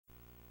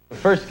The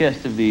first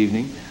guest of the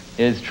evening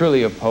is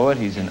truly a poet.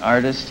 He's an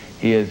artist.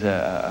 He is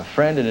a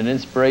friend and an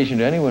inspiration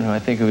to anyone who I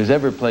think who has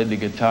ever played the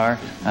guitar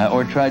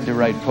or tried to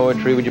write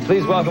poetry. Would you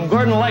please welcome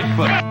Gordon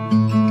Lightfoot?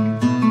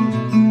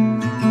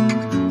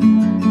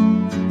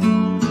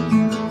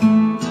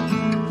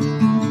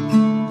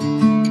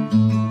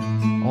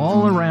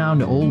 All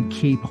around old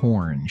Cape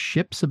Horn,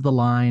 ships of the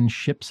line,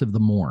 ships of the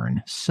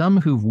morn,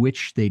 some who've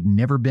wished they'd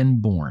never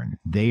been born.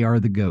 They are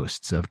the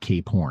ghosts of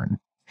Cape Horn.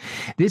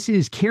 This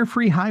is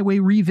Carefree Highway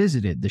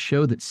Revisited, the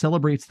show that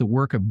celebrates the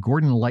work of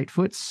Gordon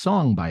Lightfoot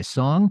song by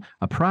song,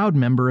 a proud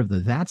member of the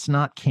That's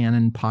Not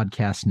Canon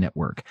podcast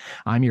network.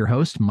 I'm your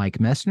host, Mike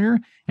Messner,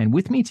 and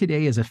with me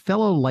today is a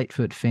fellow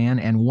Lightfoot fan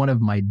and one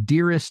of my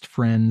dearest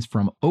friends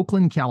from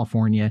Oakland,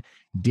 California,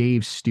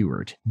 Dave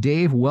Stewart.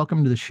 Dave,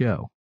 welcome to the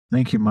show.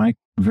 Thank you, Mike.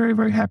 Very,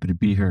 very happy to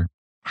be here.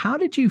 How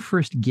did you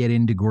first get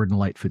into Gordon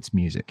Lightfoot's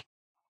music?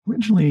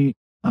 Originally,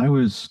 I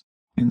was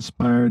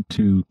inspired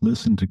to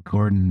listen to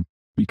Gordon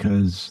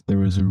because there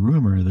was a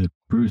rumor that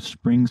Bruce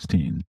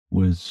Springsteen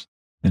was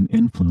an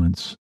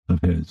influence of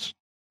his.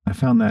 I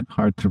found that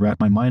hard to wrap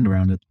my mind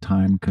around at the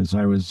time because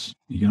I was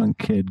a young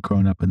kid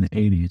growing up in the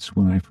 80s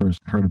when I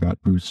first heard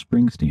about Bruce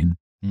Springsteen.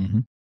 Mm-hmm.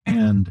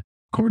 And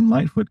Gordon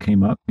Lightfoot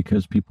came up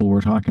because people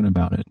were talking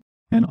about it.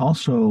 And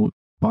also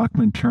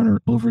Bachman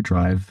Turner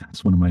Overdrive.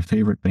 It's one of my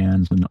favorite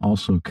bands and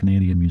also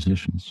Canadian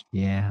musicians.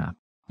 Yeah.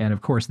 And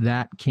of course,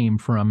 that came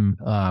from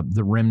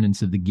the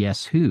remnants of the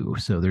Guess Who.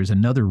 So there's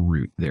another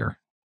root there.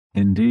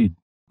 Indeed.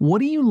 What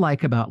do you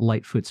like about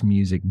Lightfoot's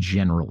music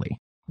generally?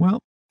 Well,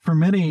 for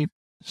many,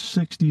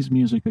 60s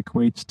music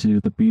equates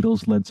to the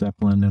Beatles, Led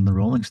Zeppelin, and the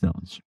Rolling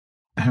Stones.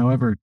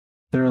 However,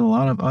 there are a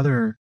lot of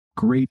other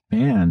great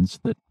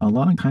bands that a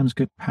lot of times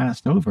get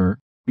passed over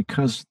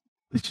because,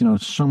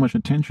 so much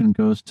attention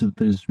goes to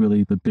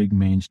the big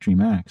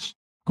mainstream acts.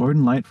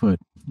 Gordon Lightfoot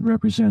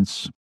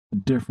represents a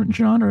different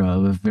genre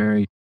of a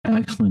very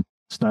excellent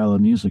style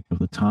of music of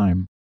the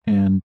time.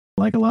 And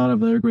like a lot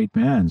of other great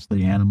bands,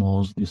 the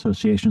Animals, the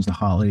Associations, the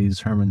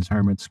Hollies, Herman's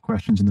Hermits,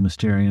 Questions and the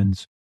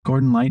Mysterians,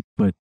 Gordon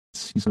Lightfoot,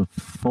 he's a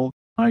folk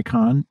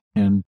icon,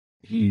 and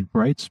he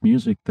writes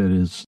music that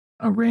is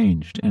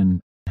arranged and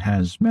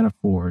has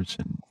metaphors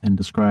and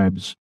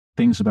describes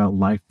things about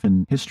life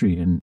and history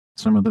and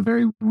some of the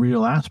very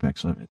real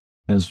aspects of it,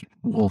 as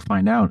we'll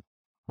find out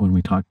when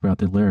we talk about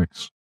the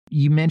lyrics.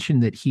 You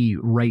mentioned that he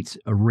writes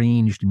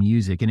arranged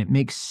music, and it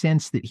makes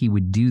sense that he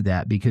would do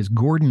that because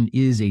Gordon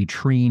is a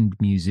trained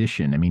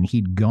musician. I mean,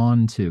 he'd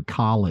gone to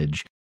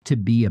college to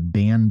be a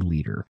band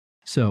leader.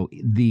 So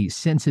the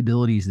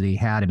sensibilities that he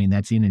had,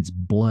 that's in his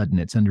blood and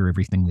it's under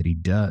everything that he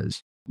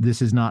does.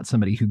 This is not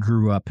somebody who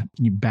grew up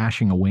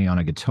bashing away on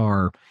a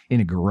guitar in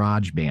a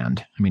garage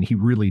band. He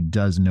really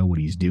does know what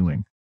he's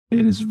doing.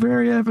 It is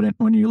very evident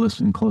when you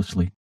listen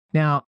closely.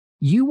 Now,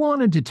 you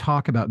wanted to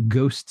talk about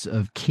Ghosts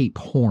of Cape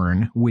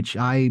Horn, which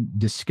I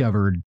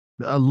discovered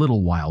a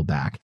little while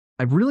back.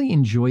 I've really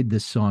enjoyed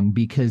this song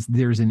because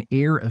there's an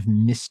air of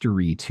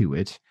mystery to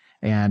it,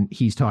 and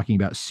he's talking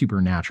about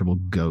supernatural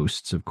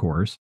ghosts, of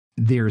course.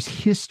 There's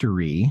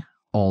history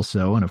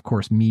also, and of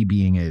course, me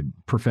being a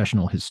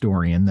professional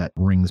historian, that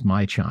rings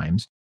my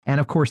chimes. And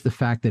of course, the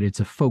fact that it's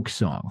a folk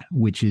song,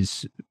 which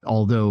is,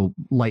 although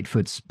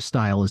Lightfoot's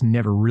style has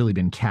never really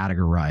been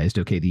categorized,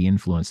 okay, the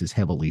influence is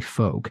heavily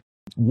folk.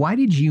 Why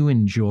did you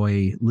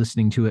enjoy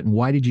listening to it, and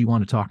why did you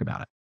want to talk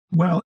about it?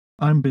 Well,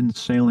 I've been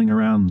sailing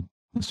around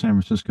the San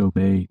Francisco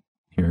Bay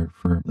here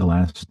for the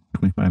last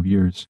 25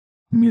 years,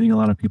 meeting a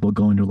lot of people,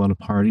 going to a lot of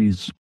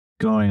parties,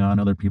 going on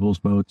other people's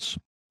boats,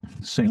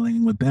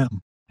 sailing with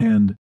them.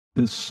 And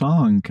this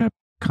song kept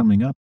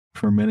coming up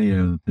for many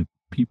of the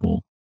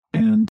people,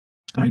 and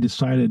I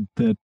decided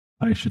that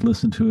I should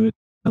listen to it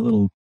a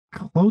little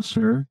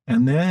closer,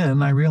 and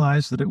then I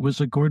realized that it was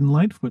a Gordon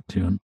Lightfoot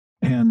tune,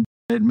 and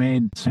it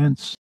made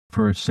sense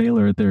for a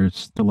sailor.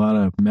 There's a lot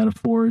of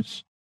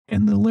metaphors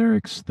in the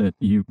lyrics that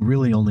you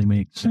really only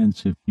make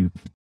sense if you've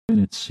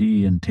been at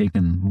sea and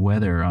taken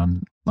weather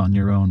on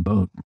your own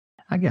boat.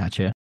 I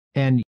gotcha.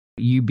 And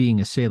you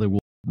being a sailor,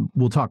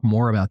 we'll talk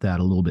more about that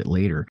a little bit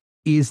later.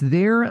 Is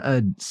there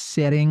a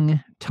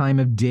setting, time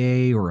of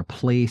day, or a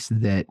place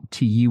that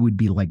to you would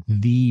be like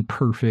the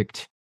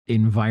perfect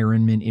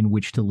environment in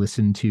which to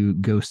listen to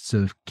Ghosts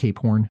of Cape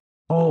Horn?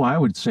 Oh, I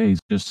would say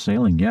just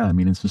sailing. Yeah,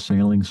 it's a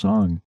sailing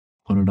song.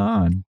 Put it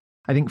on.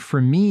 I think for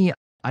me,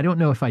 I don't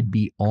know if I'd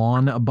be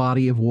on a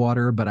body of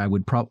water, but I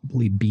would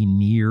probably be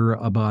near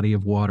a body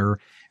of water,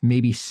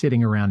 maybe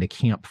sitting around a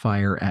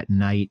campfire at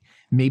night.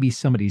 Maybe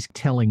somebody's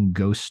telling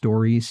ghost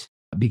stories,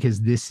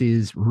 because this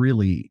is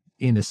really,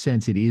 in a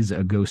sense, it is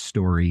a ghost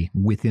story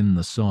within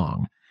the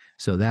song.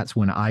 So that's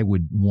when I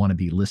would want to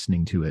be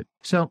listening to it.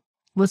 So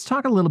let's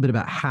talk a little bit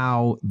about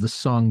how the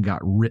song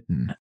got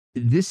written.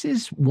 This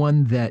is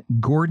one that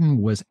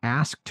Gordon was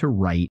asked to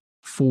write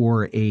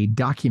for a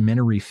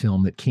documentary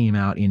film that came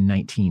out in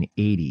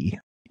 1980.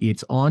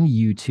 It's on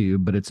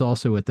YouTube, but it's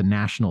also at the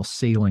National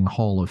Sailing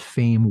Hall of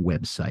Fame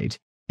website.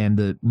 And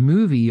the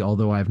movie,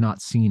 although I've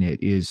not seen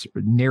it, is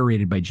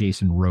narrated by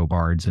Jason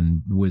Robards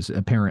and was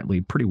apparently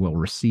pretty well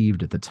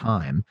received at the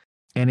time.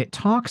 And it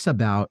talks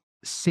about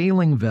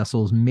sailing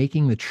vessels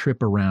making the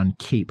trip around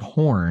Cape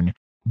Horn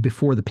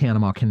before the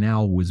Panama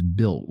Canal was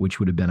built, which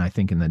would have been, I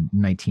think, in the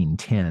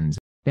 1910s.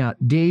 Now,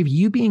 Dave,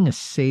 you being a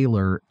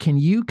sailor, can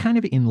you kind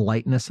of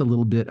enlighten us a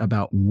little bit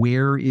about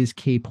where is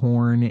Cape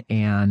Horn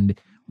and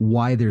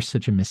why there's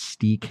such a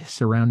mystique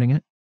surrounding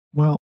it?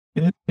 Well,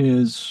 it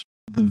is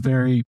the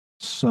very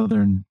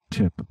southern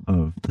tip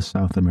of the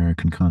South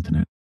American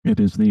continent. It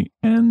is the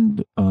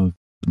end of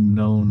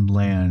known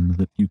land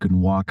that you can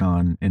walk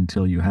on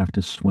until you have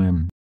to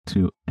swim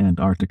to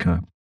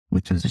Antarctica,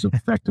 which is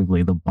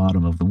effectively the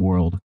bottom of the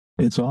world.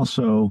 It's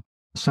also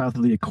south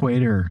of the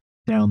equator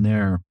down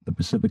there, the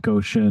Pacific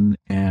Ocean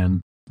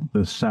and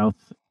the South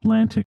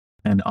Atlantic,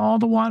 and all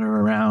the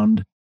water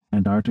around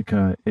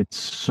Antarctica. It's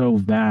so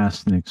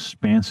vast and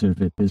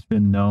expansive, it has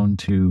been known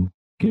to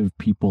give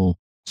people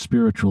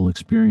spiritual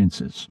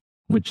experiences,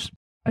 which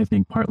I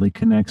think partly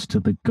connects to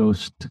the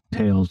ghost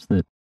tales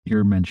that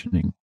you're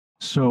mentioning.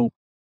 So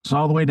it's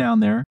all the way down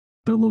there,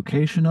 the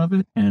location of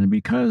it, and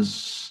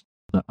because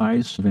the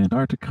ice of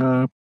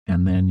Antarctica,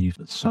 and then you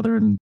have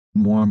southern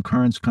warm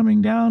currents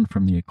coming down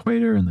from the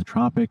equator and the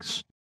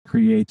tropics,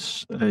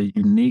 creates a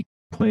unique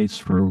place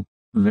for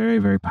very,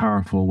 very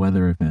powerful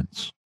weather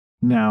events.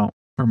 Now,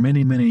 for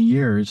many, many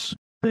years,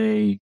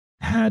 they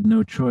had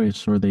no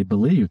choice, or they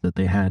believed that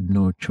they had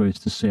no choice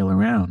to sail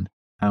around.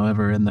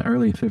 However, in the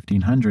early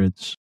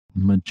 1500s,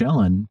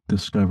 Magellan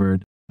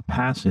discovered a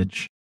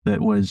passage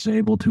that was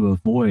able to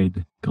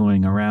avoid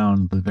going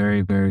around the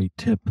very, very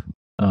tip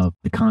of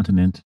the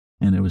continent,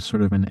 and it was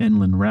sort of an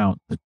inland route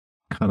that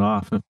cut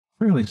off a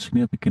fairly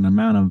significant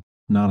amount of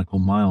nautical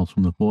miles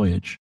from the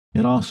voyage.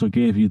 It also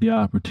gave you the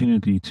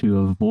opportunity to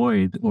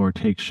avoid or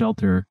take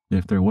shelter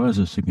if there was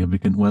a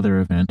significant weather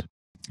event,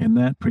 and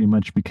that pretty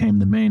much became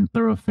the main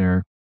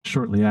thoroughfare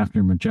shortly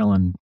after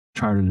Magellan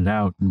charted it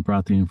out and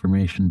brought the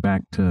information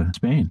back to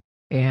Spain.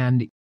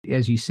 And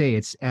as you say,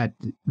 it's at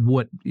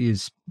what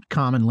is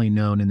commonly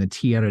known in the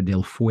Tierra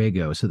del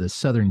Fuego, so the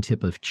southern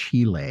tip of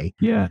Chile.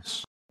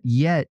 Yes.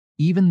 Yet,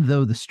 even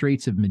though the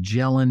Straits of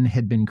Magellan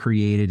had been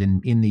created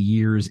and in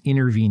the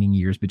intervening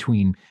years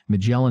between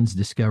Magellan's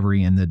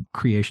discovery and the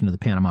creation of the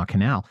Panama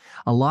Canal,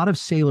 a lot of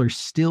sailors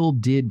still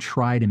did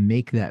try to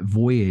make that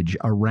voyage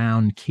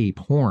around Cape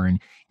Horn,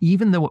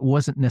 even though it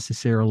wasn't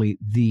necessarily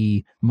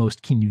the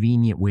most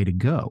convenient way to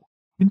go.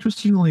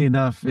 Interestingly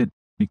enough, it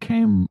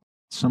became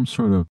some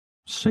sort of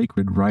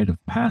sacred rite of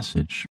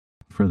passage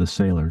for the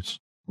sailors.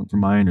 From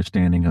my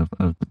understanding of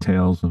the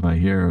tales I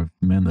hear of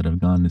men that have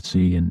gone to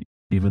sea, and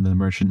even the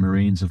merchant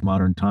marines of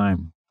modern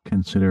time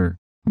consider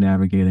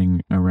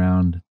navigating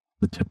around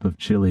the tip of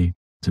Chile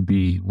to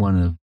be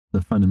one of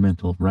the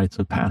fundamental rites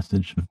of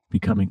passage of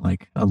becoming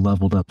like a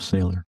leveled up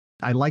sailor.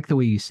 I like the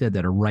way you said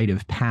that, a rite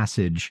of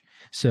passage.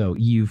 So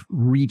you've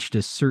reached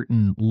a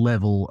certain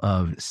level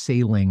of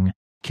sailing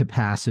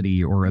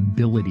capacity or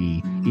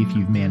ability if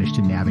you've managed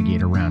to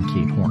navigate around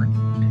Cape Horn.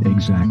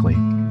 Exactly.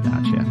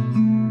 Gotcha.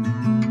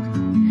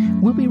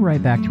 We'll be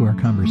right back to our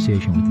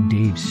conversation with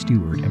Dave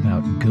Stewart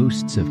about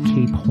ghosts of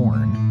Cape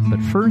Horn. But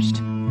first,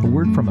 a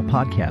word from a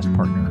podcast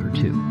partner or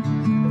two.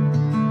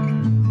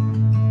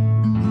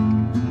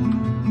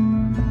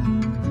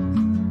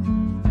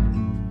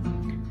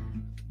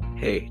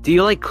 Hey, do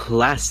you like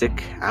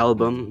classic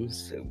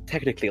albums?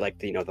 Technically, like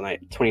the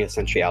 20th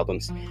century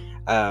albums,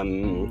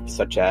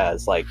 such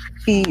as like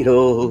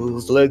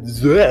Beatles, Led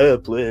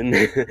Zeppelin,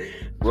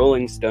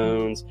 Rolling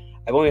Stones.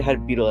 I've only had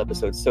Beatle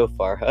episodes so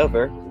far,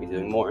 however, I'll be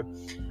doing more.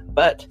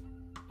 But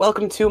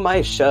welcome to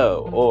my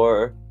show,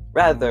 or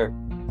rather,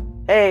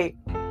 hey,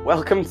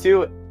 welcome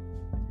to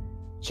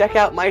check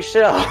out my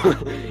show.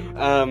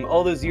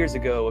 All those years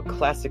ago, a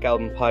classic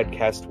album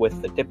podcast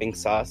with the dipping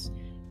sauce.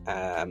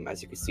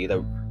 As you can see,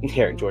 the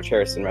George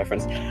Harrison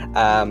reference.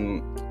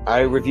 I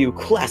review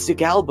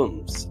classic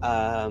albums,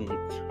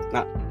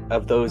 not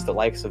of those the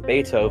likes of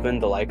Beethoven,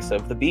 the likes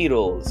of the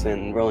Beatles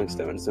and Rolling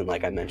Stones, and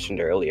like I mentioned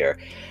earlier,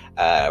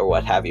 or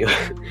what have you.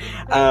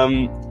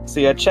 So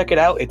yeah, check it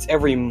out. It's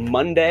every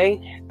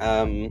Monday.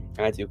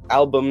 I do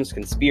albums,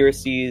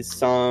 conspiracies,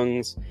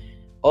 songs,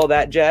 all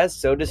that jazz.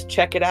 So just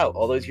check it out.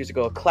 All those years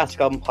ago, a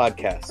classic album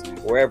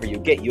podcast, wherever you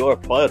get your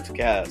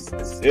podcasts.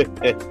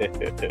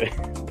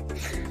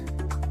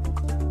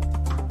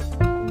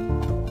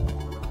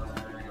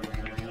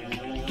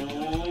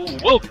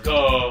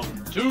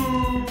 Welcome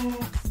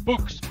to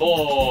Books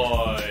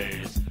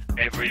Boys.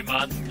 Every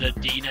month, the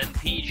Dean and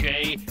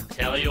PJ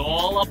tell you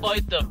all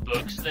about the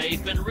books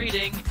they've been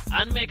reading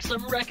and make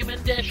some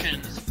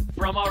recommendations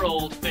from our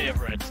old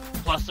favorites,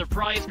 plus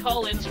surprise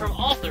call-ins from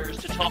authors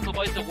to talk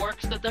about the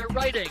works that they're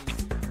writing,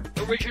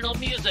 original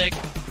music,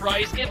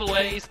 prize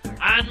giveaways,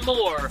 and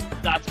more.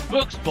 That's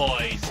Books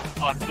Boys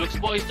on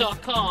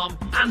booksboys.com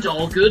and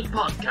all good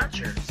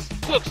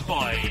podcatchers. Books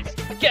Boys.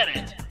 Get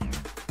it.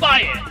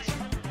 Buy it.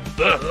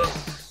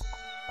 Books.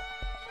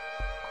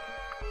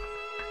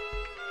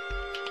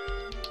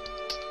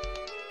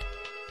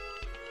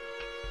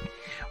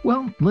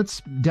 Well,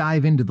 let's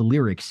dive into the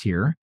lyrics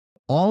here.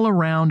 All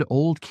around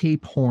old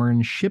Cape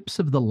Horn, ships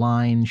of the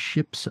line,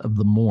 ships of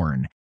the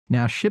morn.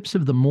 Now, ships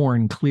of the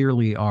morn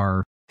clearly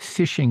are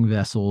fishing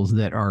vessels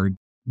that are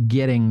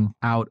getting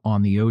out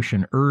on the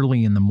ocean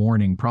early in the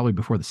morning, probably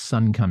before the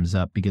sun comes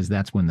up, because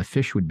that's when the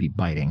fish would be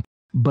biting.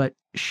 But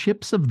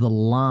ships of the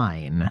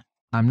line,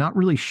 I'm not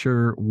really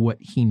sure what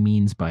he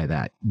means by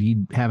that. Do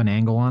you have an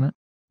angle on it?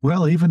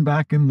 Well, even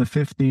back in the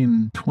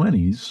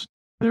 1520s,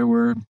 there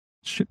were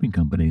shipping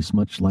companies,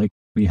 much like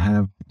we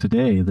have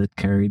today, that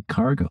carried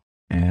cargo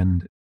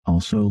and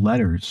also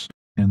letters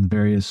and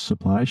various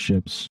supply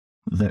ships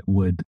that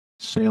would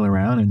sail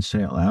around and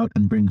sail out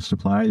and bring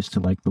supplies to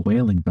like the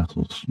whaling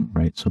vessels,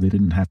 right? So they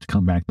didn't have to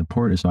come back to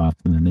port as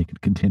often and they could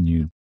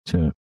continue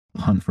to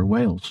hunt for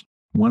whales.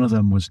 One of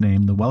them was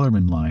named the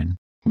Wellerman Line.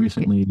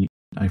 Recently,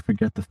 I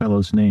forget the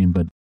fellow's name,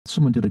 but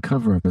someone did a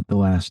cover of it the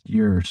last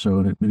year or so,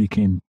 and it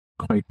became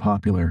quite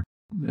popular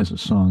as a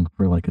song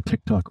for like a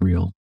TikTok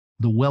reel.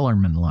 The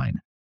Wellerman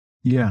Line.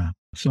 Yeah.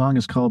 The song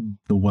is called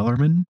The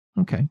Wellerman.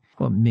 Okay.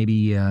 Well,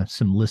 maybe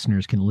some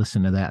listeners can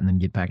listen to that and then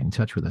get back in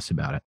touch with us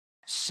about it.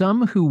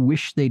 Some who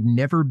wish they'd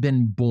never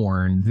been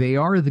born, they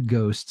are the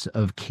ghosts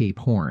of Cape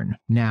Horn.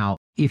 Now,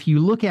 if you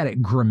look at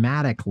it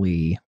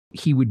grammatically,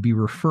 he would be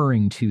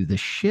referring to the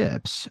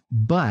ships,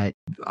 but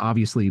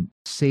obviously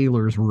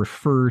sailors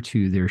refer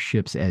to their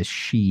ships as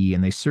she,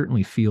 and they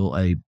certainly feel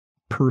a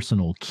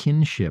personal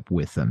kinship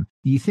with them.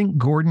 Do you think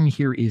Gordon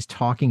here is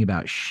talking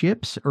about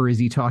ships, or is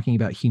he talking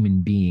about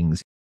human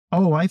beings?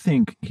 Oh, I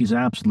think he's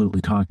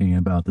absolutely talking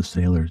about the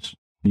sailors,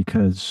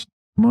 because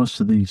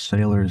most of these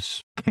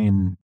sailors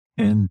came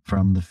in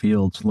from the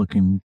fields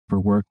looking for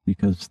work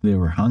because they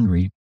were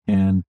hungry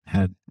and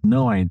had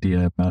no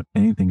idea about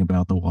anything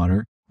about the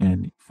water.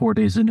 And 4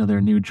 days into their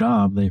new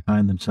job, they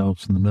find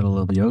themselves in the middle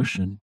of the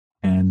ocean.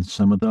 And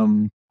some of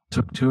them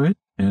took to it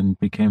and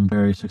became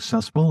very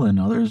successful, and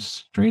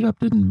others straight up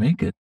didn't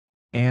make it.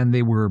 And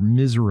they were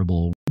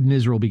miserable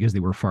because they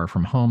were far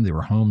from home. They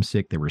were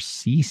homesick. They were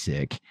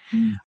seasick.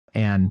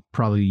 And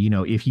probably,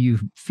 if you're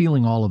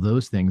feeling all of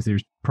those things,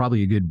 there's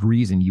probably a good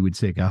reason you would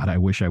say, God, I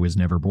wish I was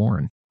never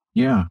born.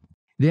 Yeah.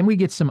 Then we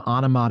get some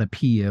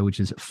onomatopoeia, which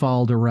is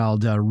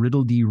falderalda,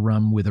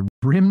 riddle-dee-rum with a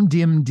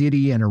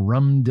rim-dim-diddy and a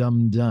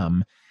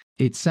rum-dum-dum.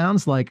 It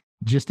sounds like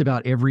just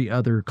about every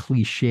other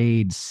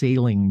cliched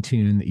sailing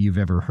tune that you've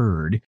ever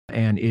heard,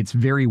 and it's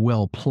very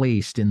well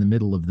placed in the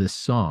middle of this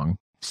song.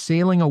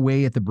 Sailing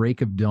away at the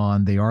break of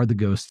dawn, they are the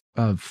ghosts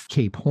of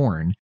Cape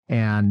Horn,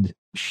 and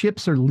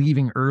ships are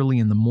leaving early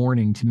in the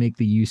morning to make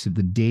the use of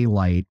the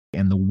daylight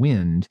and the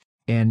wind.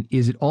 And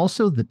is it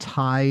also the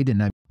tide?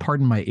 And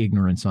pardon my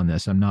ignorance on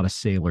this, I'm not a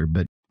sailor,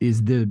 but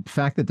is the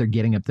fact that they're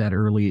getting up that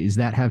early, does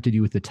that have to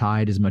do with the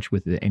tide as much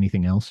with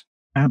anything else?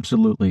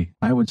 Absolutely.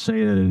 I would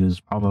say that it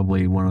is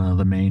probably one of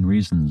the main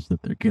reasons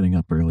that they're getting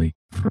up early.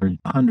 For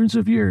hundreds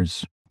of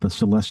years, the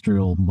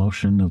celestial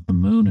motion of the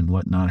moon and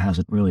whatnot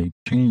hasn't really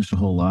changed a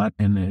whole lot.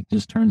 And it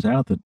just turns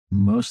out that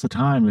most of the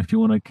time, if you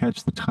want to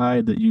catch the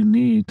tide that you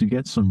need to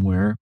get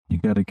somewhere, you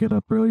got to get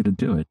up early to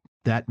do it.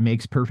 That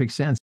makes perfect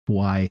sense.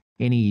 Why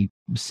any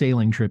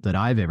sailing trip that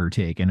I've ever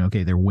taken,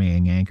 okay, they're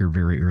weighing anchor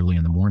very early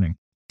in the morning.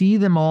 See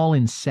them all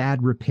in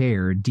sad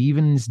repair,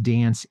 divans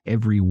dance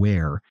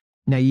everywhere.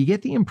 Now, you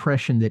get the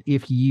impression that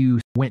if you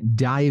went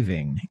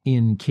diving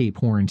in Cape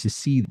Horn to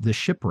see the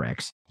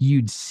shipwrecks,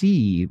 you'd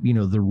see,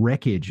 the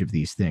wreckage of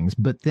these things.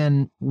 But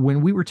then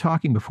when we were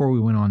talking before we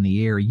went on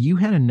the air, you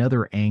had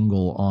another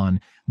angle on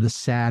the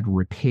sad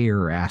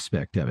repair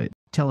aspect of it.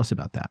 Tell us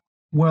about that.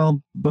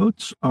 Well,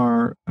 boats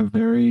are a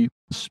very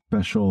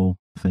special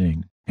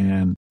thing,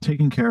 and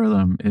taking care of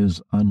them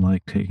is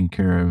unlike taking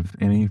care of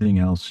anything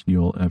else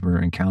you'll ever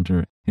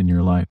encounter in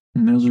your life.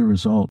 And as a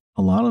result,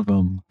 a lot of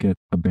them get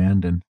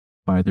abandoned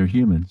by their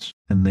humans,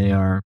 and they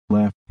are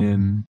left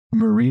in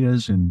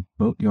marinas and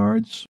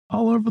boatyards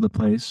all over the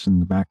place, in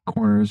the back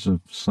corners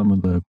of some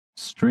of the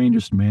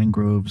strangest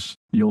mangroves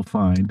you'll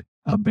find,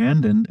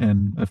 abandoned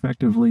and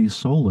effectively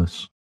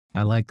soulless.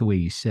 I like the way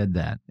you said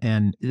that.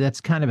 And that's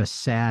kind of a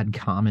sad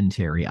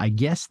commentary. I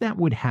guess that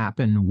would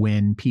happen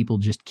when people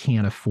just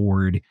can't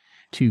afford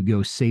to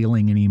go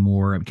sailing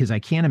anymore, because I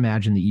can't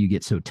imagine that you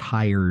get so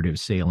tired of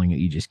sailing that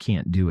you just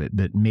can't do it.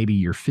 But maybe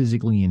you're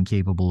physically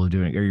incapable of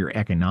doing it, or you're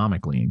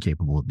economically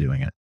incapable of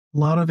doing it. A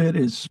lot of it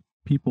is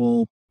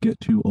people get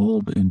too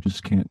old and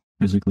just can't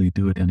physically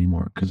do it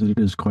anymore because it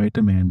is quite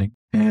demanding.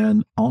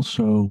 And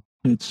also,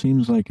 it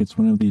seems like it's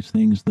one of these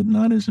things that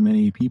not as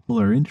many people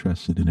are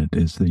interested in it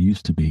as they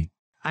used to be.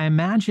 I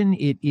imagine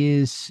it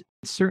is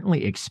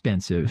certainly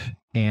expensive,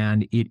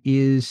 and it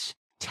is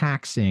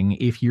taxing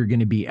if you're going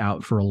to be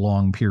out for a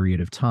long period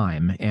of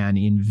time. And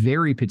in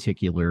very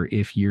particular,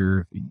 if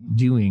you're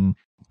doing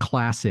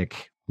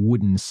classic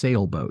wooden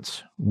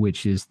sailboats,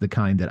 which is the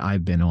kind that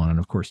I've been on, and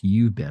of course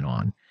you've been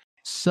on.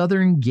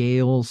 Southern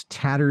gales,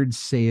 tattered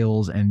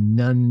sails, and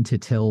none to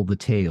tell the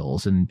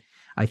tales. And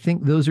I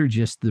think those are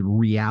just the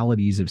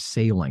realities of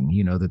sailing,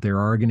 that there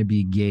are going to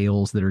be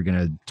gales that are going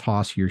to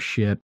toss your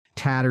ship,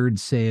 tattered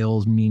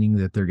sails, meaning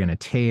that they're going to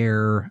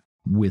tear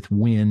with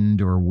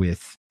wind or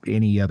with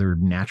any other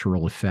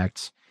natural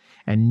effects,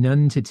 and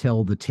none to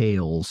tell the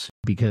tales,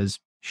 because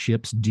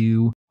ships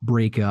do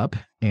break up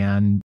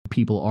and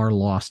people are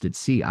lost at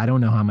sea. I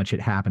don't know how much it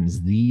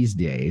happens these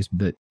days,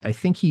 but I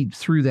think he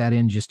threw that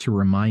in just to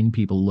remind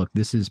people, look,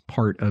 this is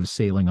part of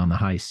sailing on the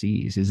high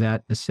seas. Is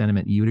that a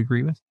sentiment you would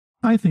agree with?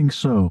 I think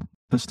so.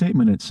 The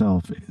statement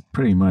itself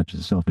pretty much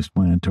is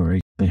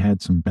self-explanatory. They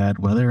had some bad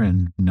weather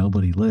and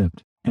nobody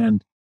lived.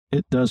 And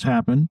it does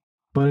happen,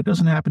 but it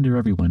doesn't happen to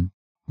everyone.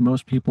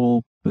 Most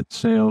people that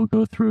sail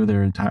go through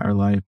their entire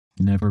life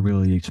never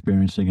really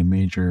experiencing a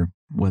major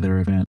weather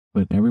event.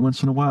 But every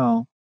once in a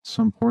while,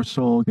 some poor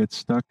soul gets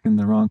stuck in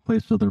the wrong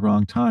place at the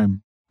wrong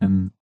time,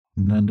 and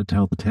none to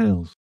tell the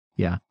tales.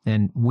 Yeah,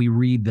 and we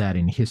read that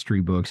in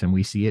history books, and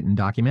we see it in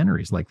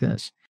documentaries like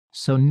this.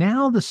 So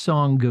now the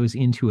song goes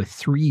into a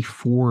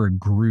 3/4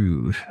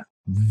 groove,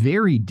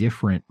 very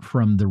different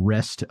from the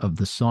rest of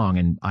the song.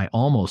 And I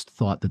almost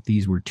thought that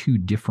these were two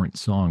different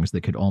songs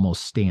that could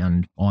almost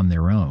stand on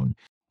their own.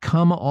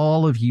 Come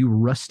all of you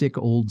rustic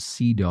old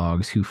sea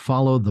dogs who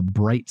follow the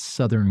bright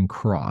Southern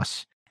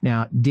Cross.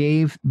 Now,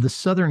 Dave, the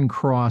Southern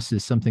Cross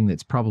is something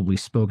that's probably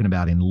spoken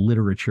about in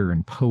literature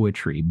and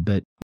poetry,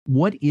 but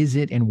what is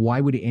it and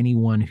why would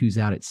anyone who's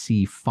out at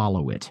sea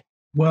follow it?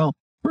 Well,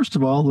 first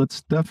of all,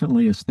 let's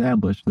definitely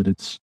establish that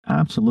it's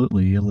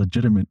absolutely a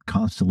legitimate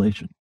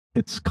constellation.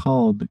 It's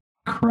called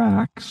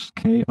Craks,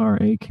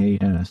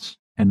 Kraks,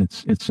 and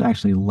it's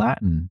actually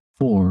Latin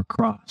for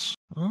cross.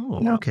 Oh,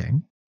 now, okay.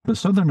 The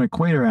southern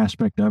equator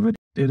aspect of it,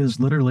 it is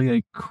literally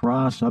a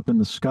cross up in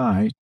the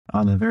sky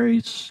on the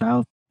very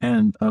south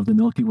end of the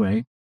Milky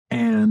Way,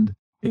 and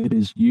it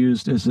is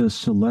used as a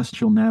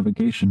celestial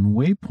navigation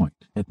waypoint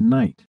at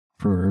night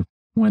for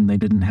when they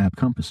didn't have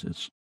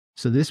compasses.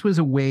 So this was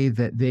a way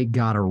that they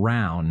got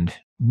around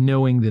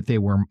knowing that they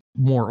were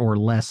more or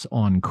less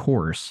on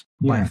course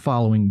by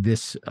following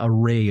this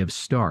array of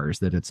stars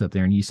that it's up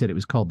there. And you said it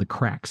was called the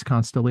Craks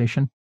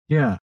constellation?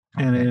 Yeah,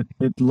 and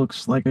it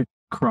looks like a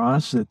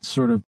cross. It's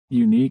sort of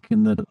unique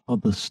in that all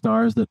the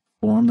stars that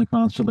form the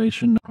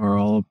constellation are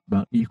all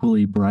about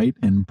equally bright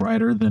and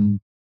brighter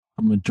than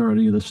a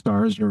majority of the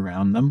stars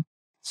around them.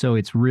 So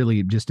it's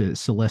really just a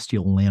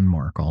celestial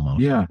landmark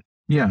almost. Yeah,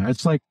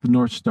 it's like the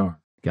North Star.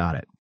 Got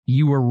it.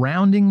 You were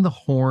rounding the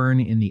Horn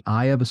in the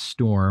eye of a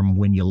storm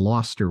when you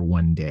lost her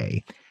one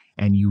day,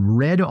 and you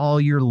read all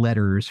your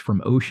letters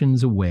from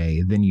oceans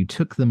away, then you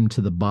took them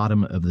to the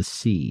bottom of the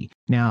sea.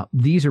 Now,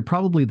 these are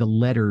probably the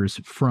letters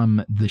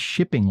from the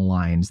shipping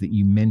lines that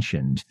you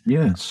mentioned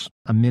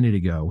a minute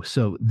ago.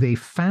 So they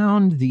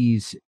found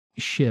these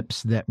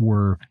ships that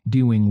were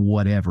doing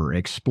whatever,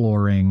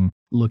 exploring,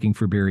 looking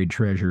for buried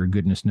treasure,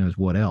 goodness knows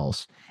what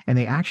else. And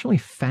they actually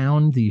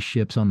found these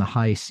ships on the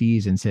high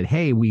seas and said,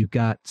 hey, we've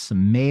got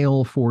some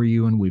mail for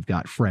you, and we've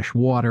got fresh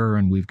water,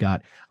 and we've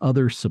got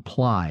other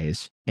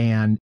supplies.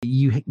 And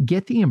you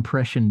get the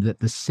impression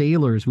that the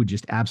sailors would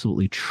just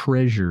absolutely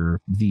treasure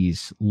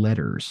these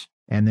letters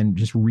and then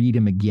just read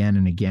them again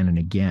and again and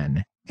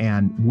again,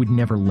 and would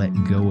never let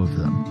go of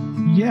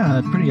them. Yeah,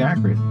 that's pretty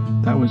accurate.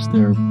 That was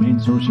their main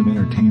source of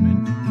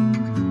entertainment.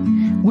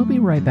 We'll be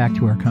right back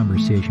to our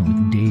conversation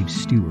with Dave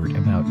Stewart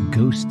about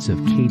ghosts of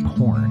Cape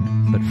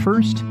Horn. But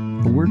first,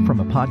 a word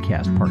from a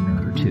podcast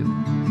partner or two.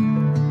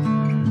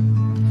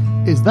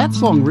 Is that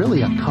song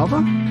really a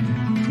cover?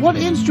 What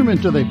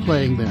instrument are they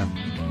playing there?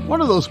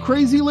 What do those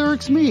crazy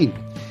lyrics mean?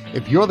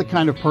 If you're the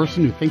kind of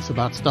person who thinks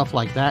about stuff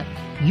like that,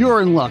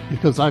 you're in luck,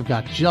 because I've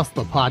got just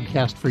the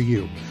podcast for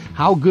you.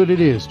 How Good It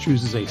Is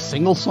chooses a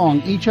single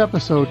song each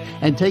episode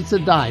and takes a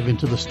dive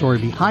into the story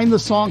behind the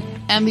song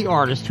and the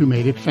artist who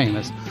made it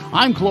famous.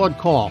 I'm Claude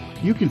Call.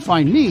 You can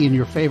find me in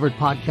your favorite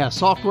podcast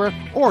software,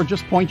 or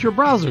just point your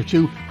browser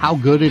to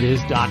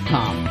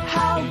howgooditis.com.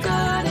 How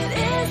good it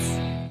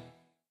is.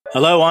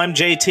 Hello, I'm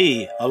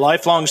JT, a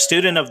lifelong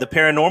student of the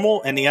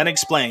paranormal and the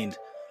unexplained.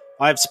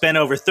 I've spent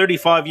over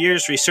 35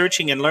 years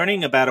researching and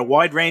learning about a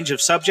wide range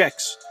of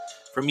subjects,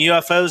 from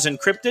UFOs and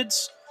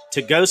cryptids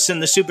to ghosts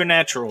and the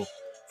supernatural,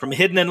 from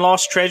hidden and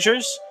lost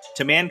treasures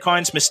to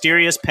mankind's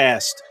mysterious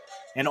past,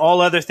 and all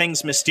other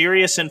things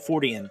mysterious and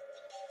Fortean.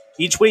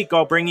 Each week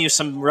I'll bring you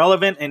some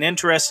relevant and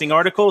interesting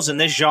articles in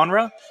this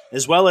genre,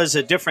 as well as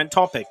a different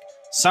topic.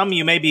 Some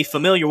you may be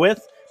familiar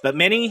with, but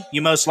many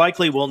you most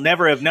likely will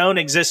never have known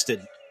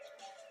existed.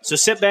 So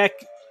sit back,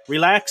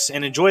 relax,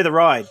 and enjoy the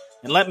ride,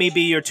 and let me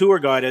be your tour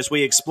guide as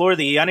we explore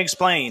the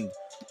unexplained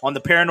on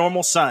the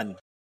Paranormal Son.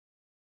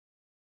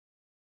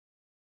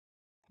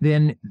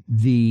 Then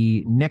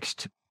the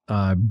next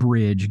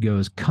bridge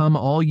goes, come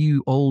all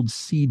you old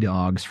sea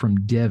dogs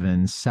from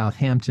Devon,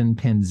 Southampton,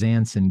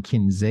 Penzance, and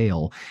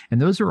Kinsale.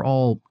 And those are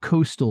all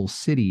coastal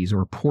cities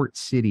or port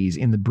cities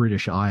in the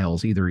British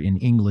Isles, either in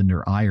England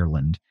or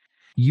Ireland.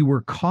 You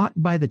were caught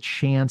by the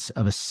chance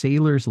of a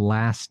sailor's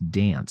last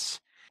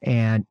dance.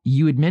 And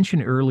you had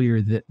mentioned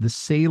earlier that the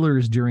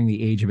sailors during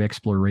the age of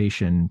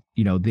exploration,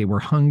 they were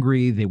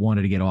hungry, they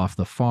wanted to get off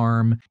the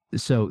farm.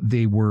 So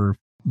they were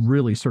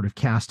really sort of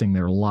casting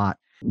their lot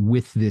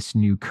with this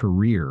new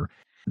career.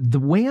 The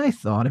way I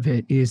thought of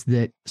it is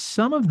that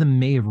some of them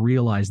may have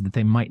realized that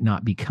they might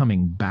not be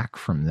coming back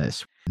from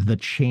this, the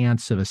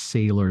chance of a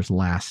sailor's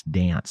last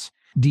dance.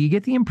 Do you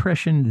get the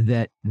impression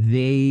that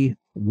they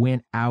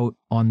went out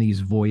on these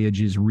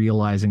voyages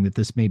realizing that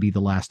this may be the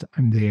last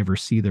time they ever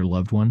see their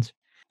loved ones?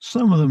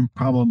 Some of them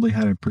probably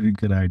had a pretty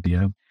good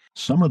idea.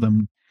 Some of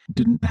them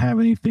didn't have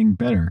anything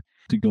better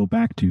to go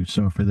back to,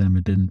 so for them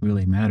it didn't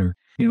really matter.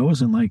 It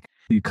wasn't like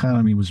the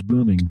economy was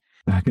booming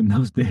back in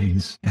those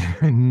days.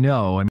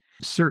 No, I mean,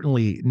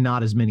 certainly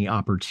not as many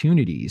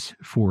opportunities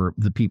for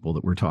the people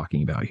that we're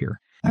talking about here.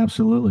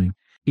 Absolutely.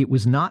 It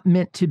was not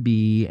meant to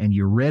be, and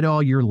you read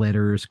all your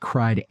letters,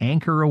 cried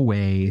anchor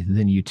away,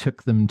 then you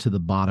took them to the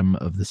bottom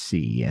of the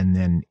sea, and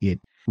then it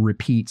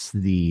repeats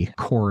the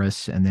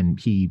chorus, and then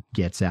he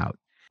gets out.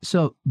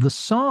 So the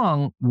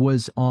song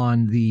was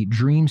on the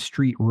Dream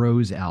Street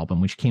Rose album,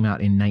 which came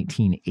out in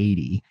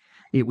 1980.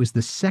 It was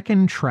the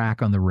second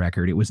track on the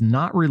record. It was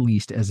not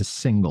released as a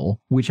single,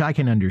 which I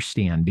can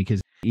understand because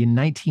in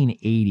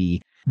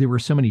 1980, there were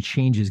so many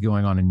changes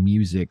going on in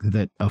music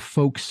that a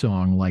folk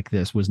song like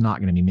this was not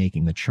going to be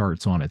making the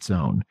charts on its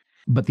own.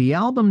 But the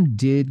album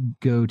did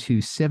go to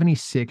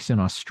 76 in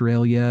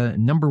Australia,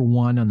 number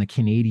 1 on the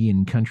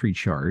Canadian country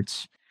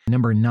charts,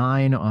 number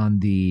 9 on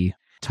the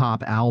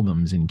top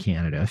albums in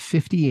Canada,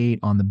 58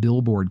 on the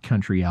Billboard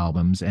country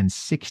albums, and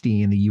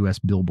 60 in the US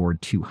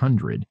Billboard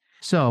 200.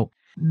 So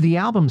the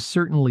album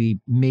certainly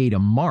made a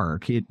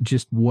mark. It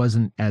just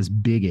wasn't as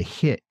big a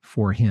hit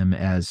for him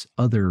as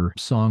other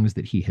songs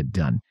that he had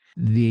done.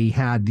 They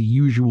had the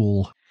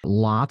usual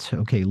lot.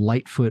 Okay,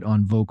 Lightfoot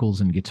on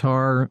vocals and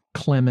guitar,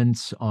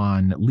 Clements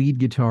on lead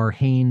guitar,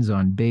 Haynes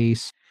on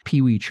bass,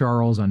 Pee Wee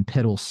Charles on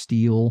pedal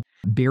steel,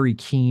 Barry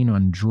Keane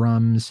on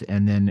drums,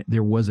 and then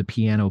there was a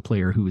piano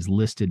player who was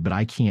listed, but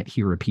I can't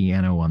hear a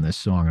piano on this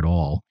song at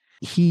all.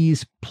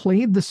 He's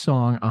played the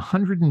song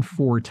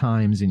 104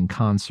 times in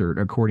concert,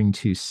 according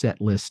to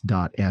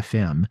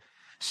setlist.fm,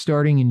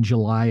 starting in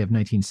July of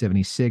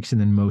 1976 and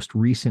then most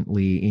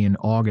recently in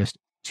August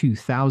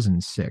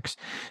 2006.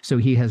 So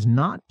he has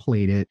not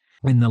played it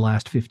in the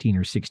last 15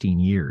 or 16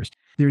 years.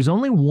 There's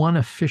only one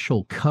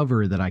official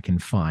cover that I can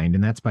find,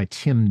 and that's by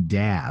Tim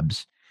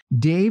Dabbs.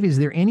 Dave, is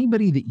there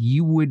anybody that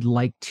you would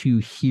like to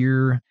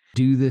hear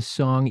do this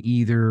song,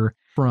 either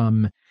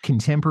from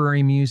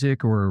contemporary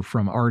music or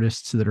from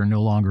artists that are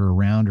no longer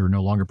around or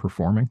no longer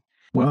performing?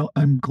 Well,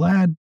 I'm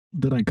glad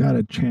that I got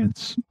a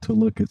chance to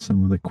look at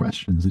some of the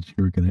questions that you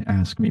were going to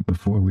ask me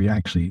before we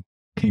actually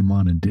came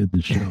on and did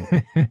the show,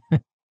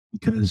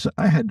 because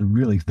I had to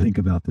really think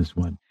about this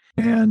one.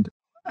 And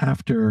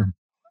after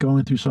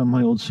going through some of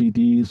my old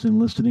CDs and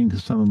listening to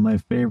some of my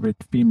favorite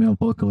female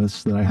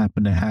vocalists that I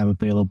happen to have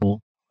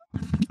available,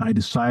 I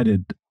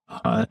decided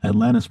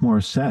Alanis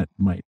Morissette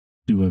might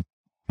do a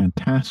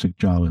fantastic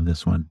job of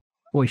this one.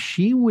 Boy,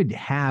 she would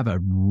have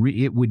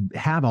it would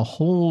have a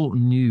whole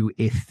new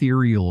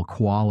ethereal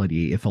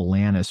quality if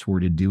Alanis were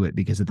to do it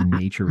because of the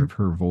nature of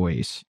her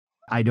voice.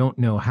 I don't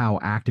know how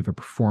active a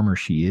performer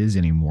she is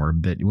anymore,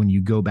 but when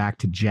you go back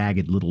to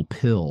Jagged Little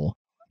Pill,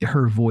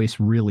 her voice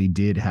really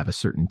did have a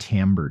certain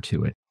timbre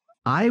to it.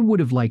 I would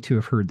have liked to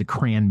have heard the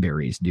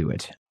Cranberries do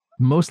it,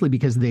 mostly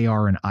because they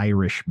are an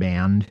Irish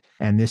band,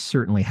 and this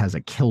certainly has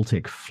a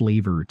Celtic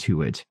flavor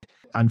to it.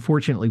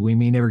 Unfortunately, we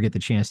may never get the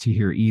chance to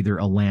hear either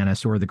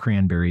Alanis or the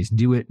Cranberries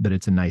do it, but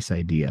it's a nice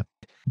idea.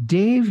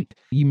 Dave,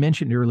 you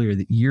mentioned earlier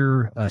that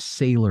you're a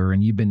sailor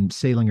and you've been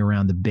sailing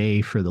around the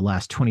bay for the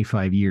last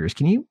 25 years.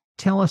 Can you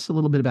tell us a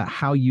little bit about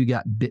how you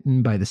got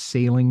bitten by the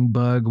sailing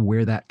bug,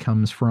 where that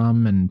comes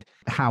from, and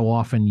how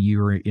often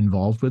you're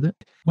involved with it?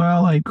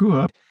 Well, I grew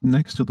up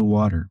next to the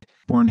water,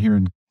 born here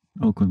in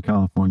Oakland,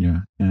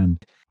 California,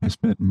 and I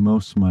spent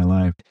most of my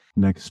life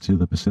next to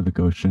the Pacific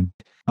Ocean.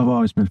 I've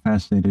always been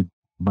fascinated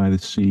by the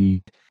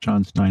sea.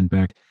 John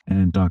Steinbeck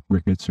and Doc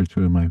Ricketts are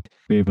two of my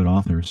favorite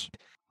authors.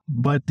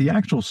 But the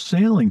actual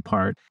sailing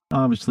part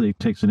obviously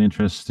takes an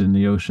interest in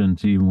the ocean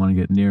to even want to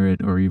get near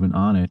it or even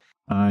on it.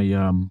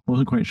 I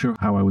wasn't quite sure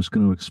how I was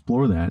going to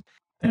explore that.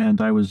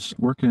 And I was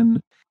working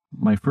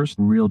my first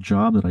real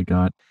job that I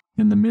got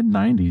in the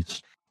mid-90s.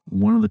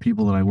 One of the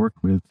people that I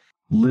worked with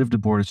lived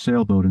aboard a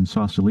sailboat in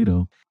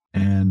Sausalito,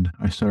 and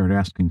I started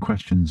asking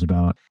questions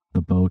about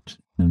the boat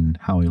and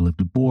how he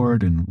lived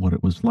aboard and what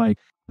it was like.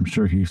 I'm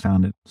sure he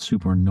found it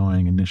super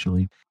annoying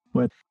initially,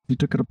 but he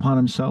took it upon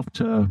himself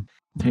to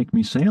take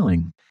me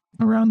sailing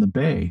around the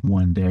bay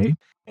one day,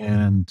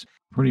 and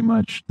pretty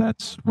much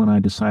that's when I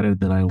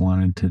decided that I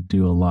wanted to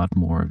do a lot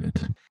more of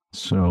it.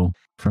 So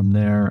from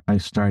there, I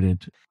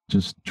started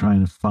just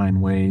trying to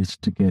find ways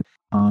to get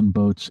on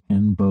boats,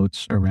 in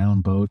boats,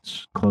 around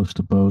boats, close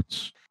to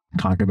boats,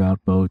 talk about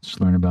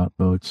boats, learn about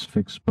boats,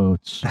 fix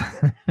boats.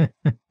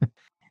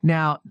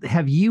 Now,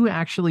 have you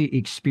actually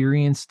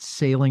experienced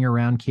sailing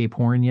around Cape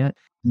Horn yet?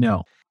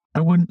 No,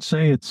 I wouldn't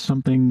say it's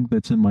something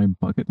that's in my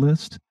bucket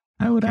list.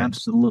 I would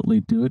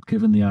absolutely do it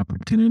given the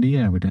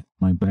opportunity. I would have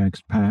my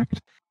bags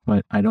packed,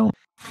 but I don't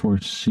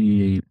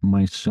foresee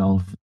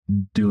myself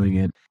doing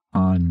it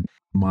on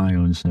my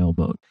own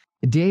sailboat.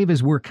 Dave,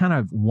 as we're kind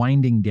of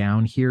winding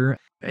down here,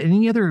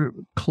 any other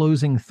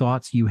closing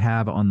thoughts you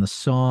have on the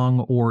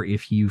song, or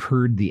if you've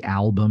heard the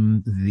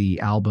album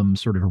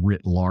sort of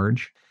writ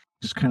large?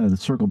 Just kind of to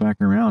circle back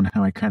around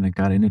how I kind of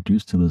got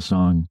introduced to the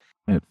song.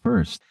 at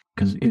first,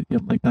 because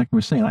like we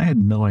were saying, I had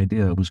no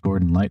idea it was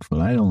Gordon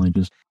Lightfoot. I had only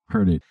just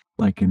heard it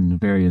like in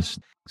various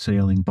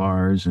sailing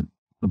bars and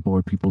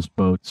aboard people's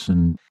boats,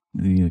 and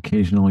the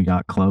occasional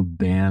yacht club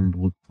band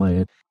would play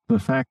it. The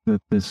fact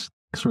that this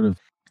sort of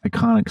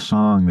iconic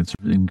song that's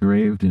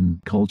engraved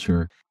in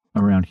culture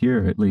around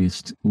here, at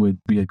least, would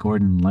be a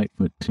Gordon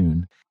Lightfoot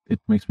tune, it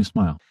makes me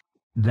smile.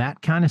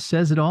 That kind of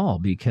says it all,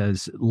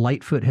 because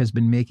Lightfoot has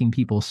been making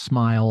people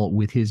smile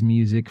with his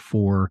music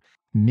for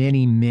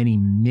many, many,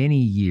 many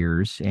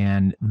years,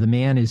 and the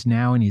man is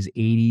now in his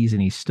 80s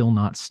and he's still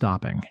not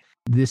stopping.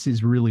 This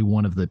is really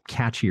one of the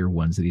catchier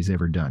ones that he's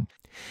ever done.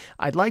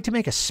 I'd like to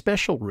make a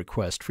special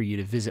request for you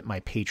to visit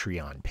my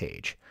Patreon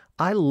page.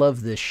 I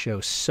love this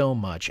show so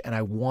much and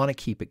I want to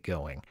keep it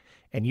going,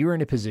 and you're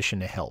in a position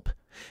to help.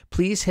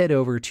 Please head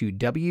over to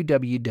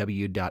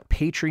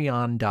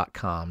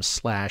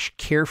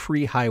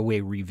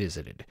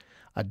www.patreon.com/carefreehighwayrevisited.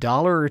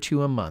 $1 or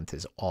 $2 a month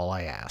is all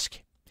I ask.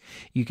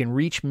 You can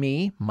reach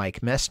me,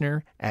 Mike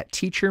Messner, at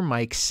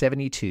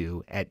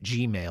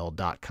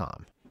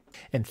teachermike72@gmail.com.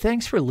 And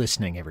thanks for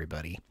listening,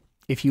 everybody.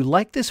 If you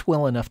like this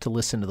well enough to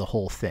listen to the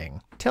whole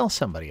thing, tell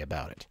somebody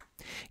about it.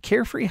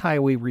 Carefree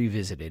Highway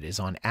Revisited is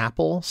on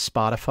Apple,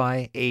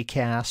 Spotify,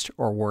 Acast,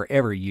 or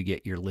wherever you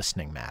get your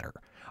listening matter.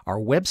 Our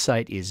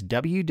website is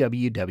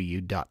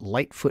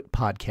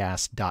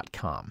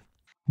www.lightfootpodcast.com.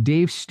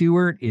 Dave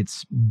Stewart,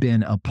 it's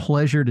been a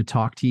pleasure to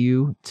talk to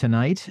you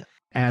tonight.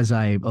 As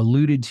I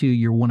alluded to,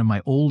 you're one of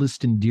my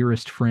oldest and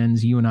dearest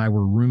friends. You and I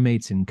were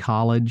roommates in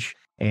college,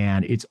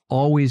 and it's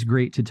always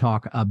great to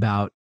talk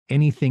about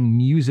anything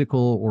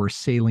musical or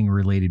sailing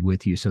related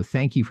with you. So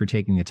thank you for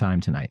taking the time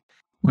tonight.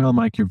 Well,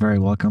 Mike, you're very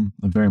welcome.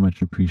 I very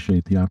much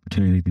appreciate the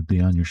opportunity to be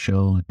on your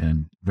show,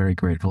 and very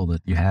grateful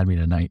that you had me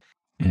tonight.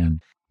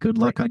 And good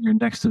luck on your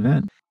next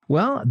event.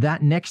 Well,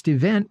 that next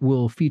event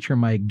will feature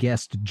my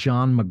guest,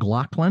 John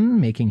McLaughlin,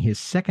 making his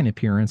second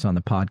appearance on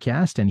the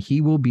podcast, and he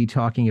will be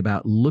talking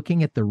about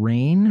Looking at the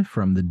Rain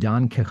from the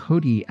Don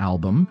Quixote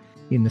album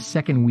in the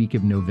second week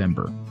of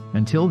November.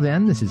 Until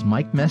then, this is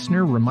Mike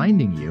Messner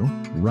reminding you,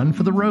 run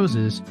for the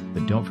roses,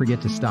 but don't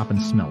forget to stop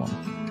and smell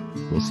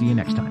them. We'll see you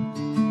next time.